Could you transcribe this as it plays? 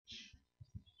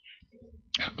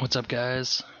What's up,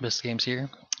 guys? bestatgames here,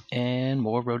 and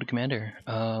more Road to Commander.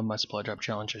 My supply drop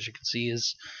challenge, as you can see,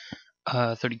 is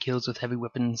 30 kills with heavy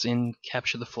weapons in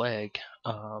Capture the Flag.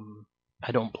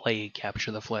 I don't play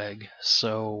Capture the Flag,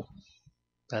 so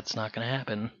that's not gonna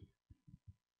happen.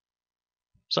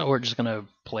 So we're just gonna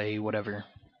play whatever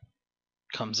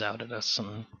comes out at us,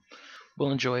 and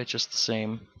we'll enjoy it just the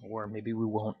same, or maybe we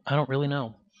won't. I don't really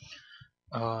know.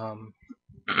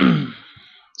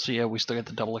 So yeah, we still got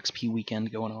the double XP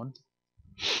weekend going on.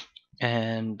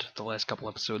 And the last couple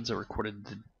episodes I recorded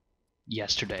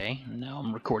yesterday. Now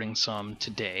I'm recording some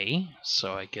today,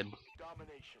 so I could.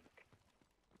 Domination.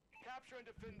 Capture and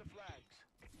defend the flags.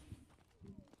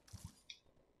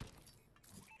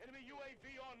 Enemy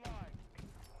UAV online.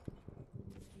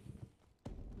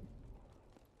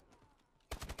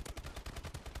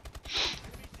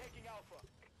 Enemy taking Alpha.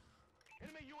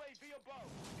 Enemy UAV above.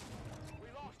 We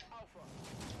lost Alpha.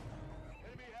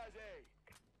 Enemy has A.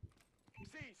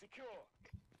 C secure.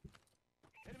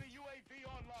 Enemy UAV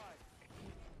online.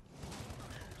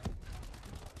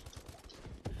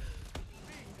 C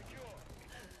secure.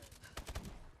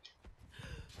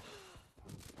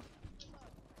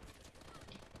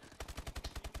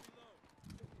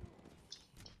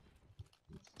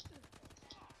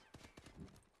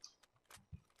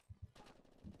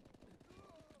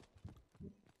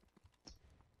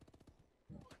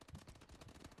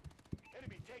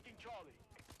 Enemy taking Charlie.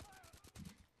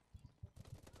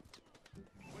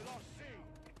 We lost C.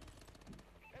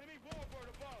 Enemy warbird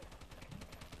above.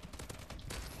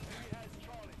 Enemy has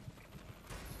Charlie.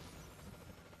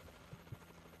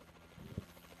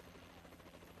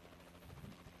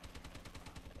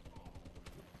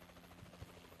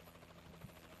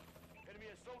 Enemy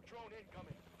assault drone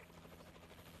incoming.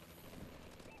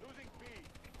 Losing B.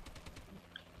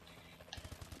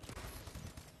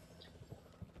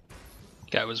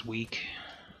 Guy was weak.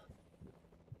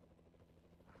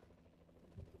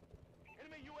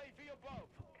 Enemy UAV above.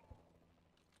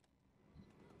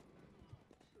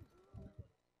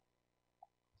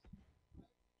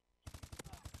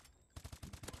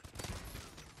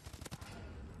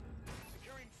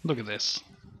 Securing C. Look at this.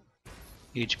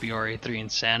 HBR A3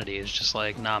 Insanity is just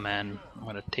like, nah, man, I'm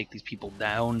gonna take these people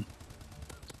down.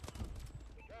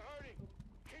 They're hurting.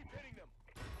 Keep hitting them.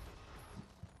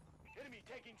 Enemy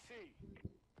taking C.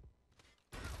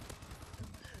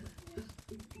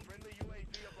 Friendly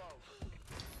UAV above.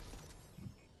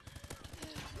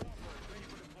 Warbird ready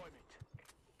for deployment.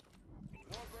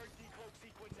 Warbird decloak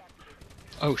sequence activated.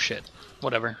 Oh shit.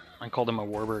 Whatever. I called him a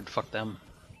warbird. Fuck them.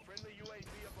 Friendly UAV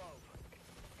above.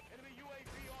 Enemy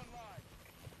UAV online.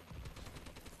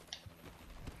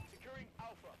 Securing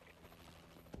Alpha.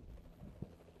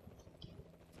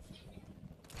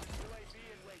 UAV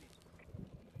in waiting.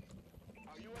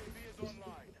 Our UAV is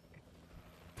online.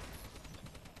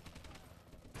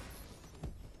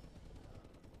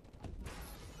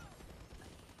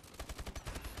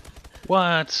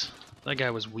 What? That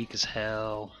guy was weak as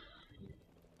hell.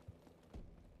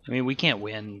 I mean, we can't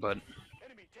win, but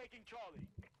Enemy taking Charlie.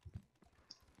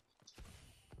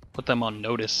 put them on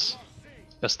notice.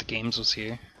 Lost C. bestatgames was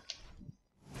here.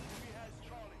 Enemy has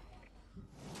Charlie.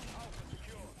 Alpha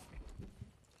secure.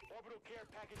 Orbital care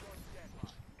package on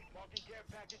standby. Marking care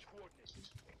package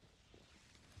coordinates.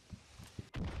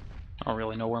 I don't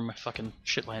really know where my fucking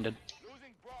shit landed.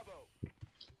 Losing Bravo.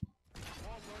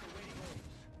 Warbird awaiting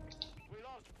orders. We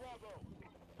lost Bravo.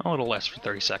 A little less for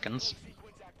 30 seconds.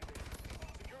 Sequence activated.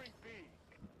 Securing B.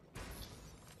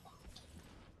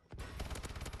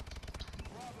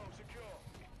 Bravo secure.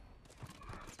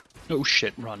 Oh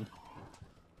shit, run.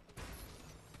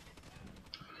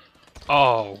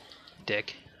 Oh,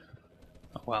 dick.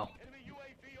 Oh well. Enemy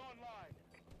UAV online.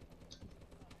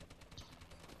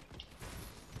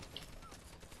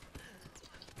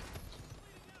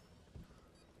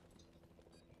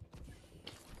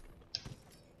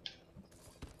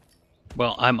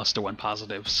 Well, I must have went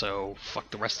positive, so fuck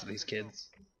the rest of these kids.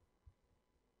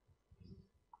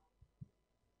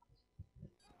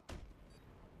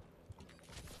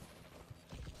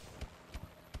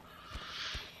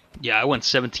 Yeah, I went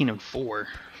 17 and 4.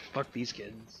 Fuck these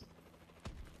kids.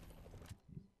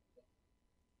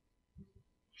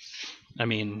 I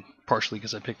mean, partially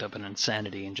because I picked up an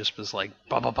insanity and just was like,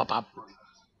 bop, bop, bop, bop.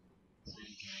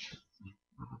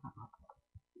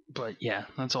 But yeah,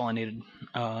 that's all I needed.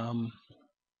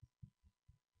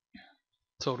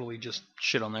 Totally just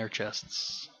shit on their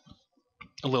chests.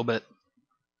 A little bit.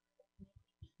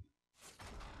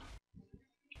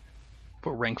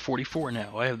 But rank 44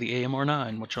 now. I have the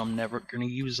AMR9, which I'm never going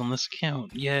to use on this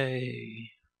account.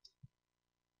 Yay!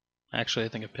 Actually, I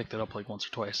think I picked it up like once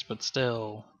or twice, but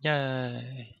still.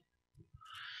 Yay!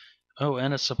 Oh,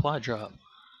 and a supply drop.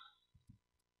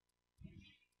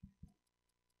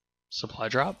 Supply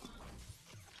drop?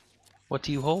 What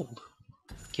do you hold?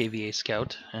 KVA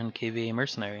Scout and KVA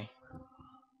Mercenary.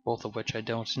 Both of which I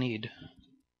don't need.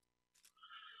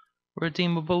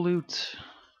 Redeemable loot.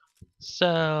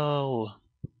 Sell.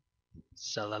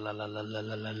 Sell la la la la la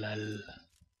la la la.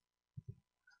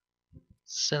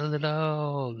 Sell it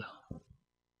all.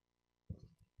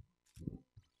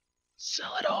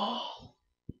 Sell it all.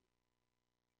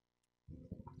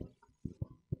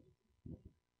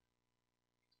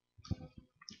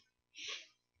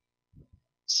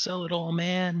 Sell it all,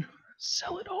 man.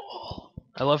 Sell it all.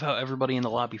 I love how everybody in the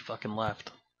lobby fucking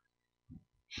left.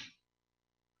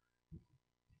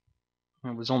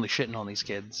 I was only shitting on these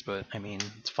kids, but I mean,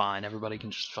 it's fine. Everybody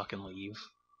can just fucking leave.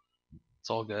 It's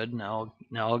all good. Now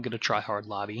I'll get a try hard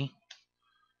lobby.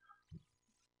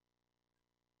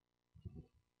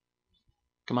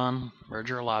 Come on, merge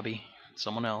your lobby.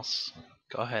 Someone else.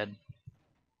 Go ahead.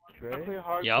 I play Yep,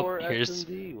 hardcore here's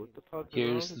SMD. What the fuck is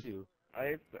wrong here's with you?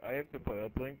 I have to play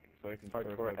Uplink so I can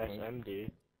Hardcore start playing.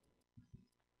 SMD.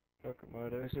 Fuck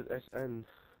about I it. said SN.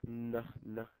 No,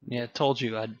 no. yeah, told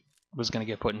you I was gonna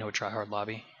get put into a try hard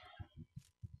lobby.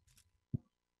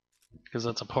 Because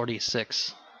that's a party of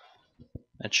 6.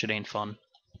 That shit ain't fun.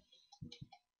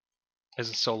 As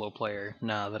a solo player,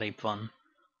 nah, that ain't fun.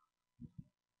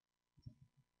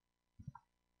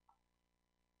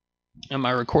 And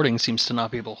my recording seems to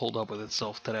not be able to hold up with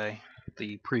itself today.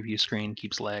 The preview screen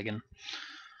keeps lagging.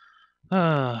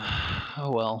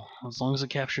 Oh well. As long as it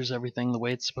captures everything the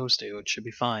way it's supposed to, it should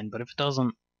be fine. But if it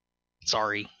doesn't,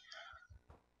 sorry.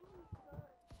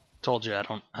 Told you I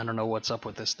don't know what's up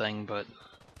with this thing, but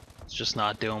it's just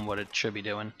not doing what it should be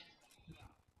doing.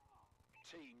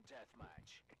 Team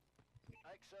deathmatch.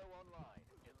 XO online.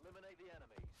 Eliminate the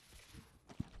enemies.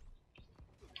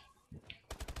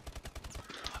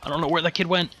 I don't know where that kid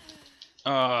went.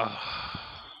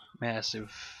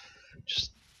 Massive.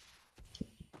 Just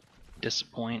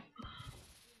disappoint.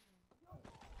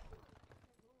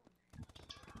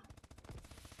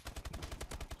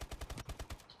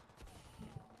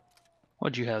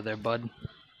 What'd you have there, bud?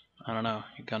 I don't know.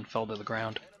 Your gun fell to the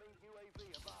ground. Enemy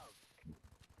UAV above.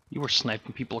 You were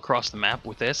sniping people across the map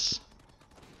with this?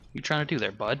 What you trying to do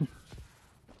there, bud?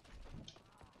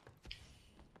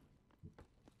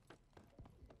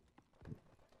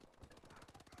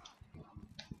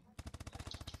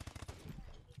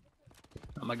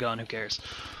 Oh my gun, who cares?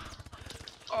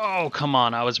 Oh, come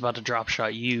on, I was about to drop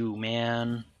shot you,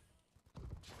 man.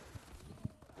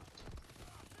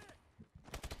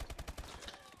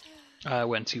 I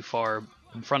went too far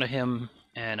in front of him,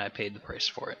 and I paid the price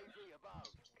for it.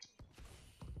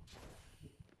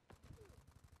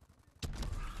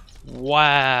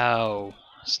 Wow.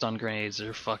 Stun grenades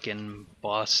are fucking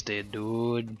busted,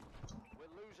 dude. We're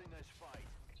losing this fight.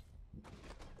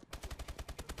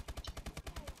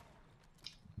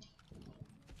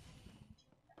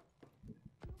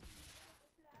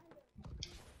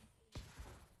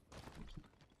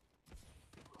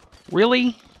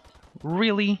 Really?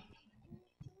 Really?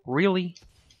 Really?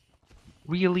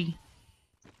 Really?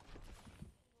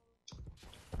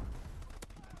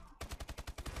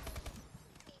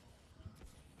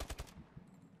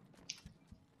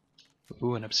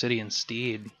 Ooh, an obsidian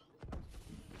steed.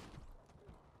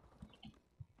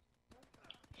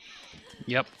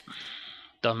 Yep.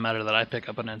 Doesn't matter that I pick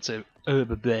up an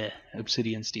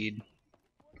obsidian steed.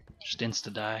 Just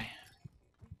insta die.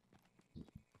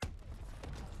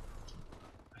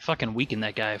 I fucking weakened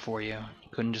that guy for you.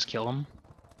 Couldn't just kill him?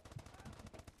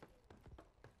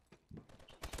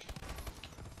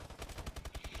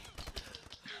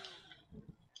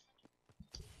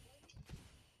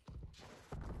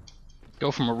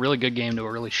 Go from a really good game to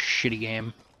a really shitty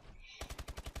game.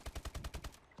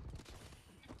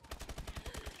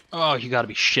 Oh, you gotta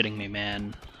be shitting me,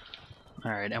 man.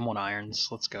 Alright, M1 irons.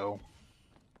 Let's go.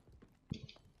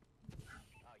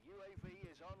 Our UAV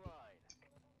is online.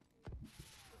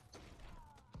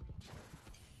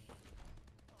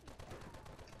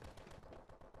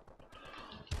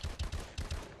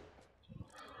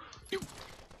 You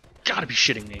gotta be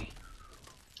shitting me.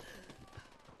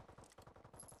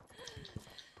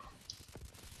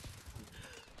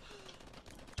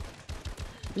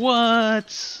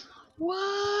 What?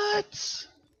 What?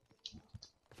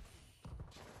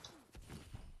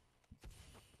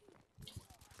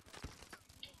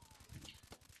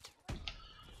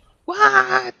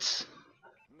 What?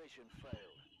 Mission failed.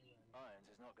 Irons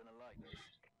is not gonna like this.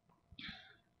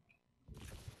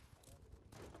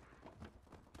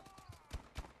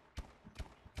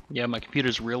 Yeah, my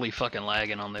computer's really fucking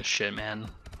lagging on this shit, man.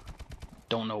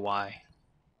 Don't know why.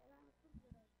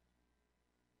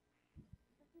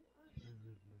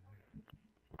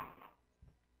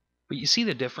 But you see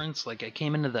the difference? Like, I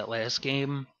came into that last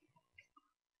game,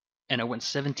 and I went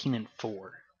 17-4.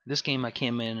 This game I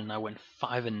came in and I went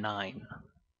 5-9.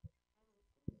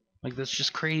 Like, that's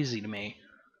just crazy to me.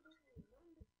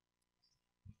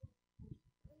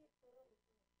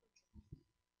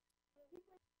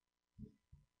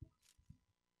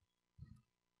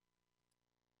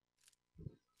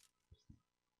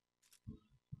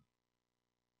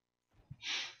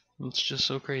 It's just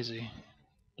so crazy.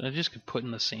 I just could put in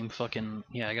the same fucking...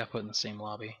 Yeah, I got put in the same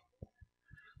lobby.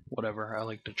 Whatever, I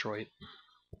like Detroit.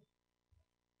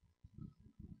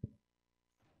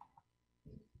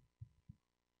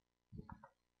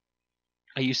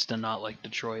 I used to not like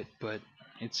Detroit, but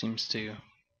it seems to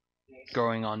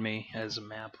growing on me as a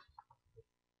map.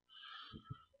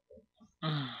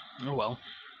 Oh well.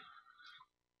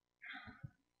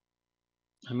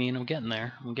 I mean, I'm getting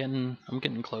there. I'm getting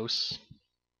close.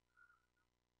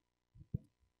 I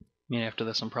mean, after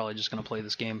this, I'm probably just gonna play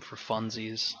this game for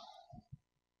funsies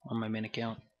on my main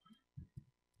account.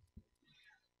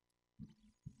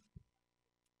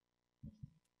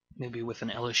 Maybe with an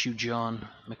LSU John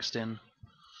mixed in.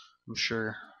 I'm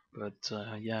sure, but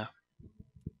yeah.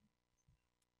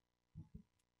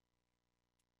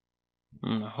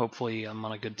 Hopefully, I'm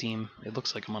on a good team. It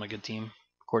looks like I'm on a good team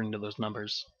according to those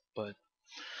numbers, but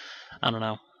I don't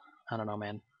know. I don't know,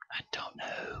 man. I don't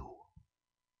know.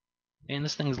 Man,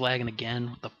 this thing's lagging again.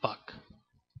 What the fuck?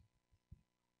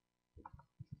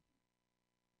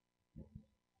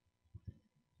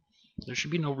 There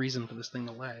should be no reason for this thing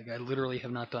to lag. I literally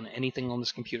have not done anything on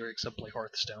this computer except play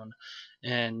Hearthstone,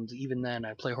 and even then,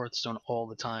 I play Hearthstone all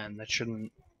the time. That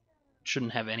shouldn't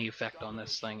have any effect on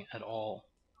this thing at all.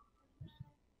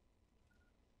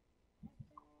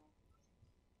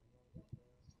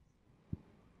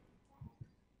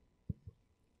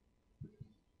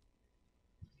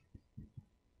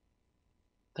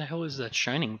 The hell is that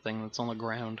shining thing that's on the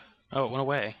ground? Oh, it went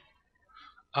away.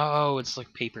 Oh, it's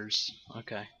like papers.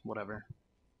 Okay, whatever.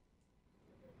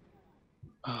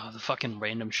 Oh, the fucking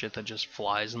random shit that just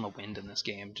flies in the wind in this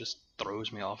game just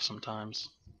throws me off sometimes.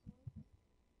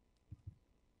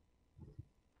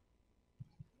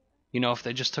 You know, if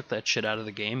they just took that shit out of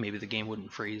the game, maybe the game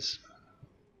wouldn't freeze.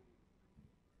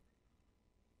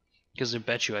 Because I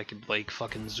bet you I could, like,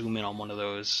 fucking zoom in on one of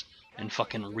those and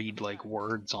fucking read, like,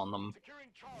 words on them.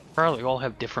 Probably all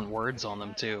have different words on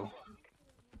them, too.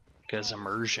 Because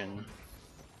immersion.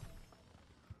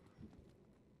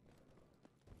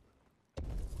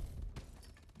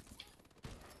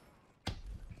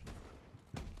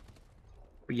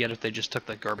 But yet, if they just took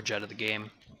that garbage out of the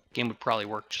game would probably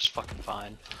work just fucking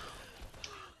fine.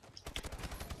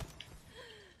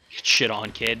 Get shit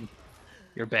on, kid.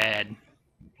 You're bad.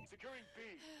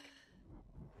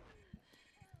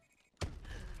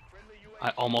 I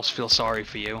almost feel sorry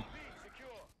for you.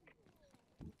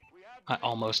 I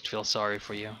almost feel sorry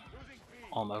for you.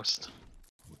 Almost.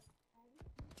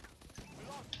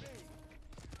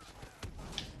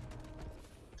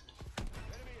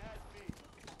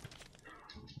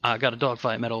 I got a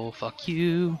dogfight medal. Fuck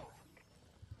you.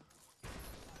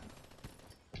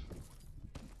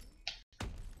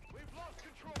 We've lost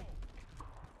control.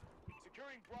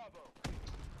 Securing Bravo.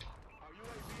 Our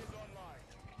UAV is online.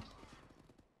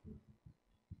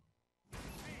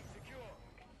 B secure.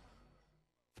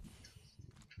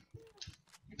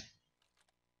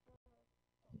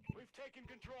 We've taken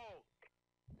control.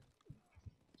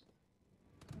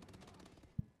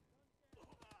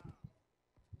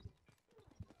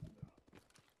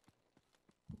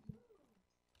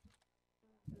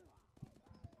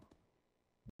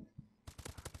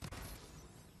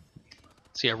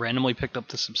 See, I randomly picked up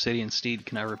this Obsidian Steed.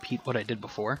 Can I repeat what I did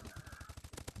before?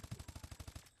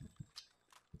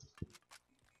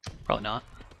 Probably not.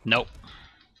 Nope.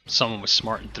 Someone was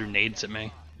smart and threw nades at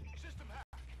me. System hack.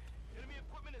 Enemy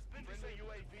equipment has been disabled.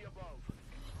 UAV above.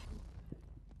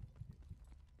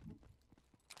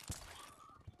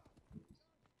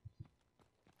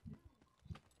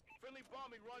 Friendly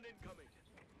bombing run incoming.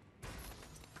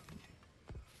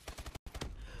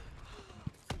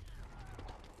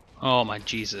 Oh my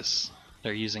Jesus.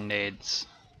 They're using nades.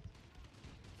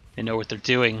 They know what they're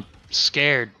doing. I'm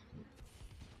scared.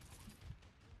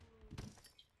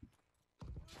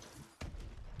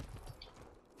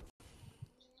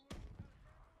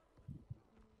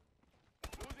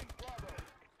 Losing Bravo.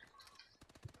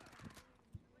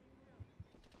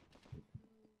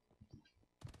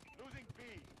 Losing B.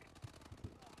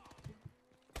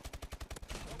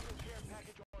 Orbital care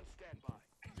package on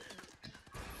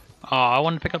Oh, I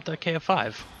wanted to pick up that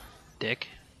KF5. Dick.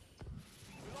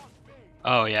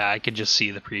 Oh yeah, I could just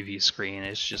see the preview screen.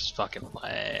 It's just fucking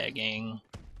lagging.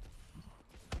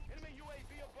 Enemy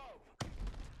UAV above.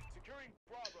 Securing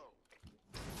Bravo.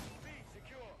 B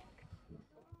secure.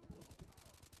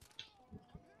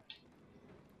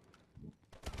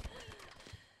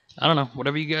 I don't know.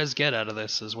 Whatever you guys get out of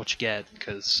this is what you get.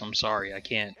 Because I'm sorry, I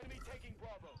can't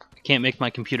make my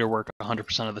computer work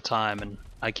 100% of the time, and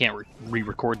I can't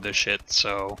re-record this shit.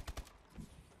 So.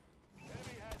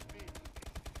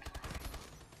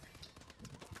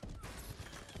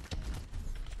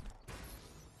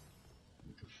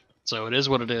 So it is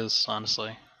what it is,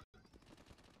 honestly.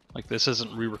 Like, this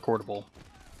isn't re-recordable.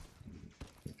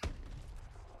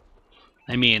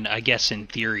 I mean, I guess in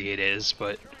theory it is,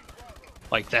 but,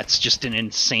 like, that's just an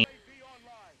insane...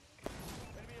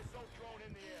 Enemy assault drone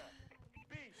in the air.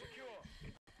 B secure.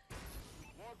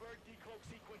 Warbird decloak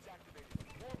sequence activated.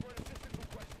 Warbird assistance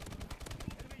requested.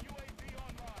 Enemy UAV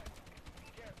online.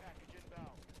 Care package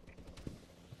inbound.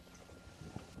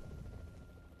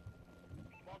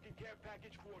 Marking care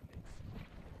package coordinates.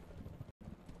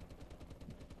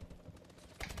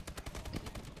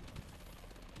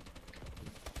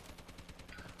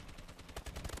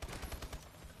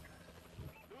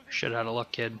 Shit out of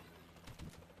luck, kid.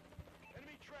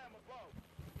 Enemy tram above.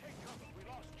 Take cover. We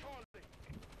lost Charlie.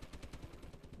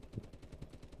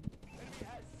 Enemy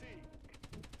has C.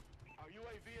 Our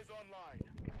UAV is online.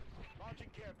 Launching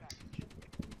care package.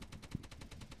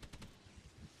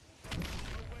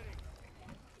 We're winning.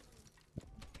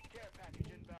 Care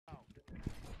package inbound.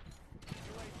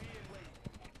 UAV in wait.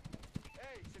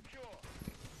 A secure.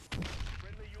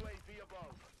 Friendly UAV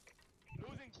above.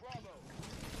 Losing Bravo.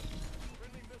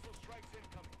 Friendly missile strikes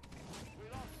incoming. We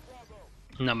lost Bravo.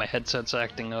 Now my headset's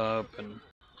acting up, and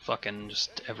fucking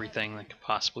just everything that could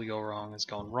possibly go wrong is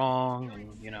going wrong,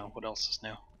 and you know, what else is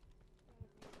new?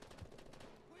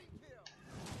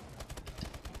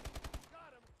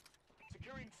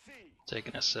 Securing C. Take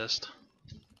an assist.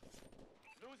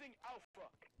 Losing Alpha.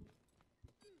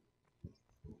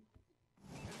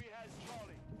 Enemy has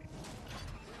Charlie.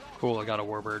 Cool, I got a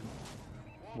Warbird.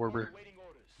 Warbird. Waiting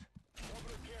orders.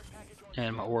 Orbital care package on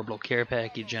And my orbital care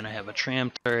package, and I have a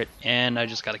tram turret, and I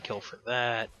just got a kill for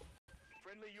that.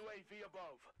 friendly UAV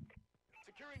above.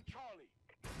 Securing Charlie.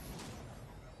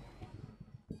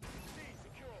 C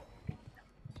secure.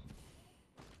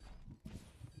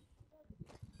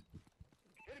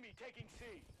 Enemy taking C.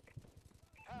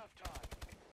 Halftime.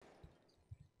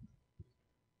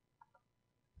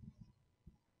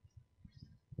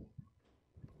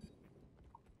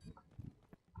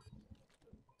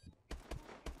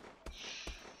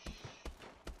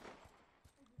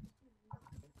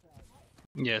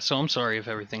 Yeah, so I'm sorry if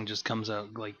everything just comes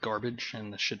out like garbage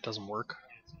and the shit doesn't work.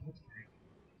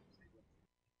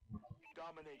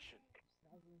 Domination.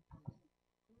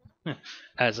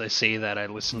 As I say that, I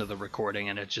listen to the recording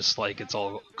and it's just like it's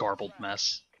all garbled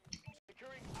mess.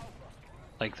 Securing Alpha.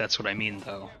 Like, that's what I mean,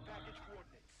 though. Care package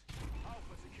coordinates.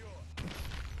 Alpha secure.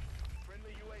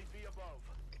 Friendly UAV above.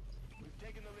 We've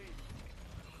taken the lead.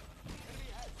 Enemy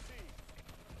has C.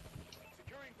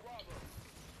 Securing Bravo.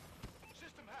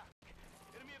 System hack.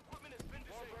 Enemy equipment has been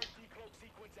disabled. Warbird decloak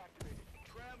sequence activated.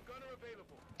 Tram gunner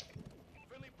available.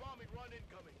 Friendly bombing run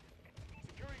incoming.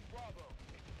 Securing Bravo.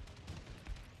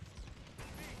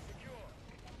 B secure.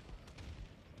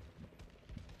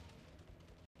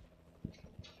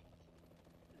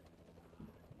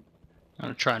 I'm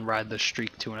gonna try and ride this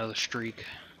streak to another streak.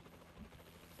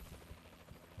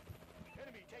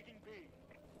 Enemy taking B.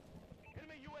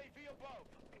 Enemy UAV above.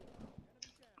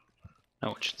 No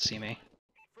one should see me.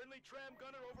 Friendly tram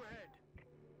gunner overhead.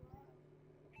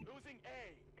 Losing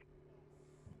A.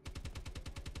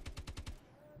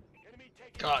 Enemy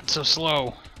taking God, so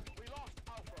slow. We lost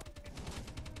Alpha.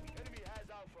 Enemy has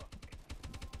Alpha.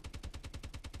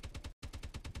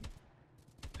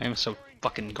 I am so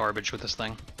fucking garbage with this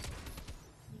thing.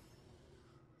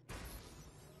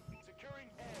 Securing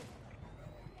A.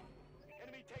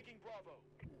 Enemy taking Bravo.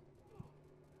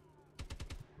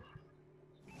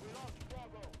 We lost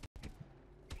Bravo.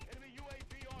 Enemy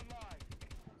UAV online.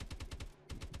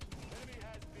 Enemy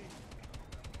has B.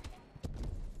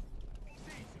 C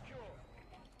secure.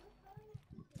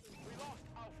 We lost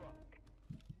Alpha.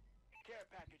 Care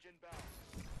package inbound.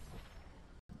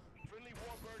 Friendly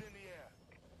Warbird in the air.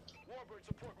 Warbird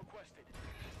support requested.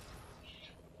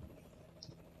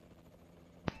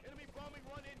 Enemy bombing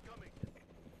run incoming.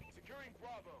 Securing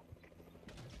Bravo.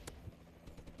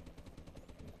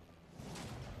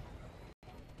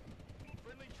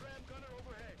 Friendly tram gunner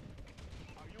overhead.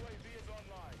 Our UAV is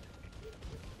online.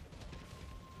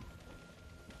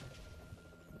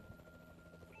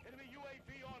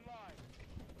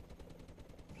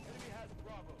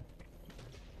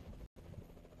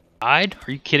 died?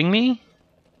 Are you kidding me?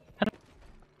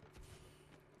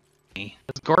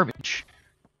 That's garbage.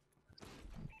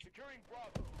 Securing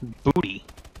Bravo. Booty.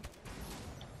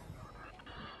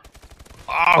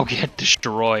 Oh, get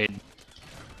destroyed. UAV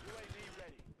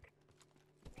ready.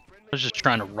 Friendly I was just UAV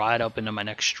trying to ride up into my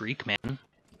next streak, man. UAV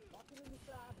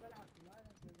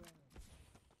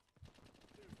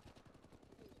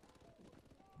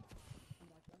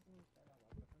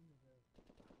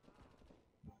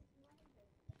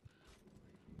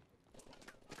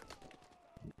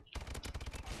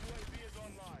is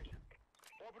online.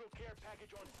 Orbital care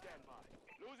package on standby.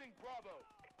 Losing Bravo.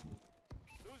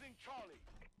 Losing Charlie.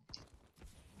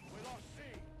 We lost C.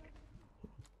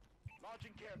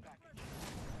 Launching care package.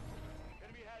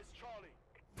 Enemy has Charlie.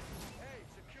 A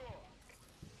secure.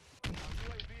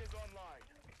 UAV is online.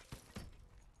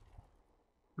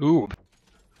 Ooh.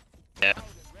 Yeah.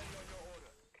 Paladin ready on your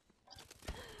order.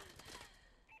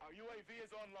 Our UAV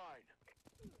is online.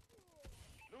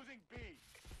 Losing B.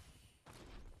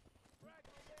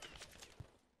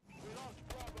 We lost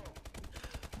Bravo.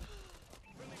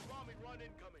 Friendly bombing run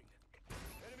incoming.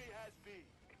 Enemy has B.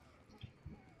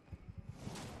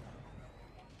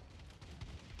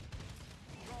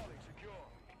 Charlie secure.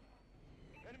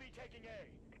 Enemy taking A.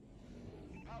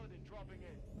 Paladin dropping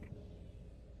in.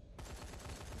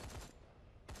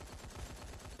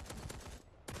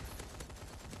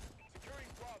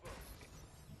 Securing Bravo.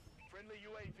 Friendly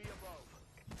UAV above.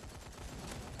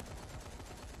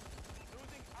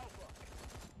 Losing Alpha.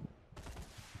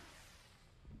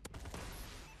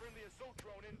 Friendly assault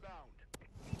drone inbound.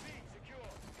 B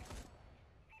secure.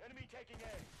 Enemy taking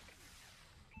A.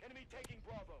 Enemy taking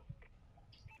Bravo.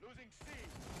 Losing C.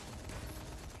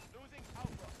 Losing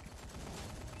Alpha.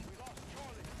 We lost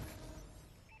Charlie.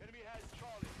 Enemy has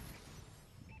Charlie.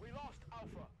 We lost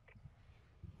Alpha.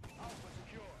 Alpha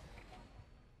secure.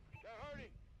 They're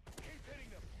hurting. Keep hitting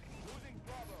them. Losing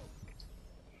Bravo.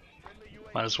 Friendly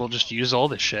UAV. Might as well just use all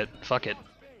this shit. Fuck it.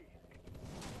 Lost B.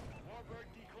 Warbird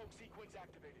decloak sequence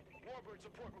activated. Warbird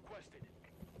support requested.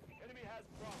 Enemy has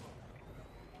Bravo.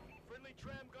 Friendly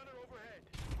tram gunner overhead.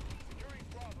 Securing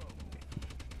Bravo.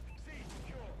 C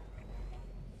secure.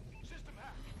 System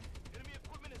hack. Enemy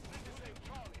equipment has been disabled.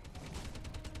 Charlie.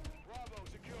 Bravo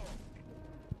secure.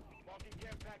 Marking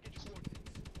care package coordinates.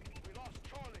 We lost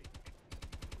Charlie.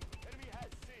 Enemy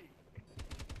has C.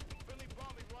 Friendly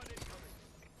bombing run incoming.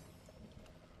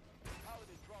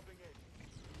 Paladin dropping in.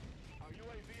 Our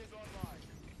UAV is online.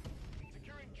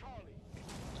 Securing Charlie.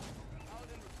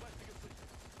 Paladin requesting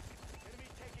assistance. Enemy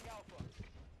taking Alpha.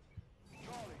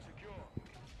 Charlie secure.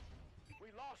 We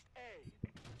lost A.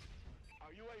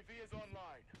 Our UAV is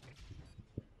online.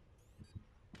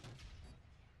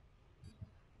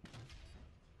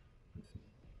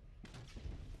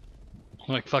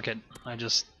 Like, fuck it. I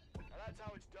just Now that's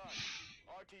how it's done.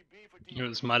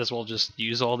 RTB for might as well just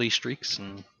use all these streaks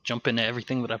and jump into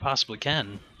everything that I possibly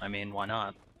can. I mean, why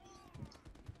not?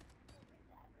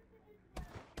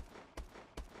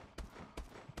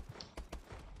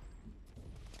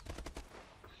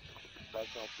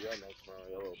 That's not for your next round,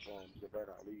 your little bum. You better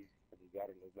not leave. You got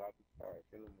in the job. Alright,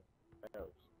 send him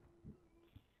else.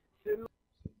 Send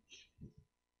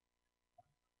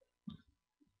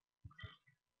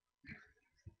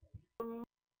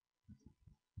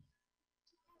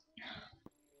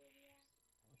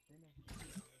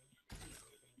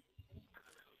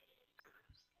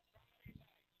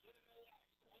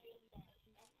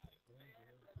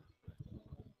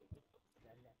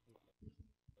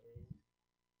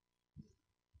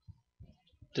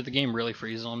Did the game really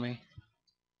freeze on me?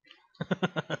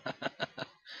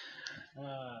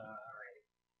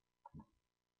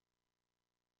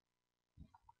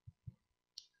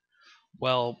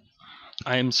 Well,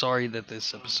 I am sorry that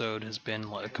this episode has been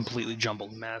like a completely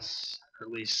jumbled mess, or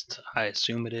at least I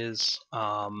assume it is.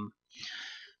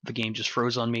 The game just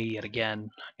froze on me yet again,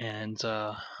 and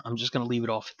I'm just gonna leave it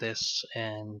off at this.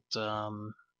 And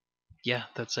yeah,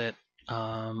 that's it.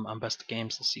 I'm Best of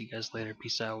Games. I'll see you guys later.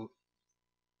 Peace out.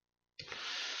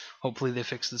 Hopefully they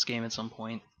fix this game at some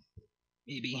point.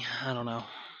 Maybe. I don't know.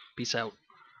 Peace out.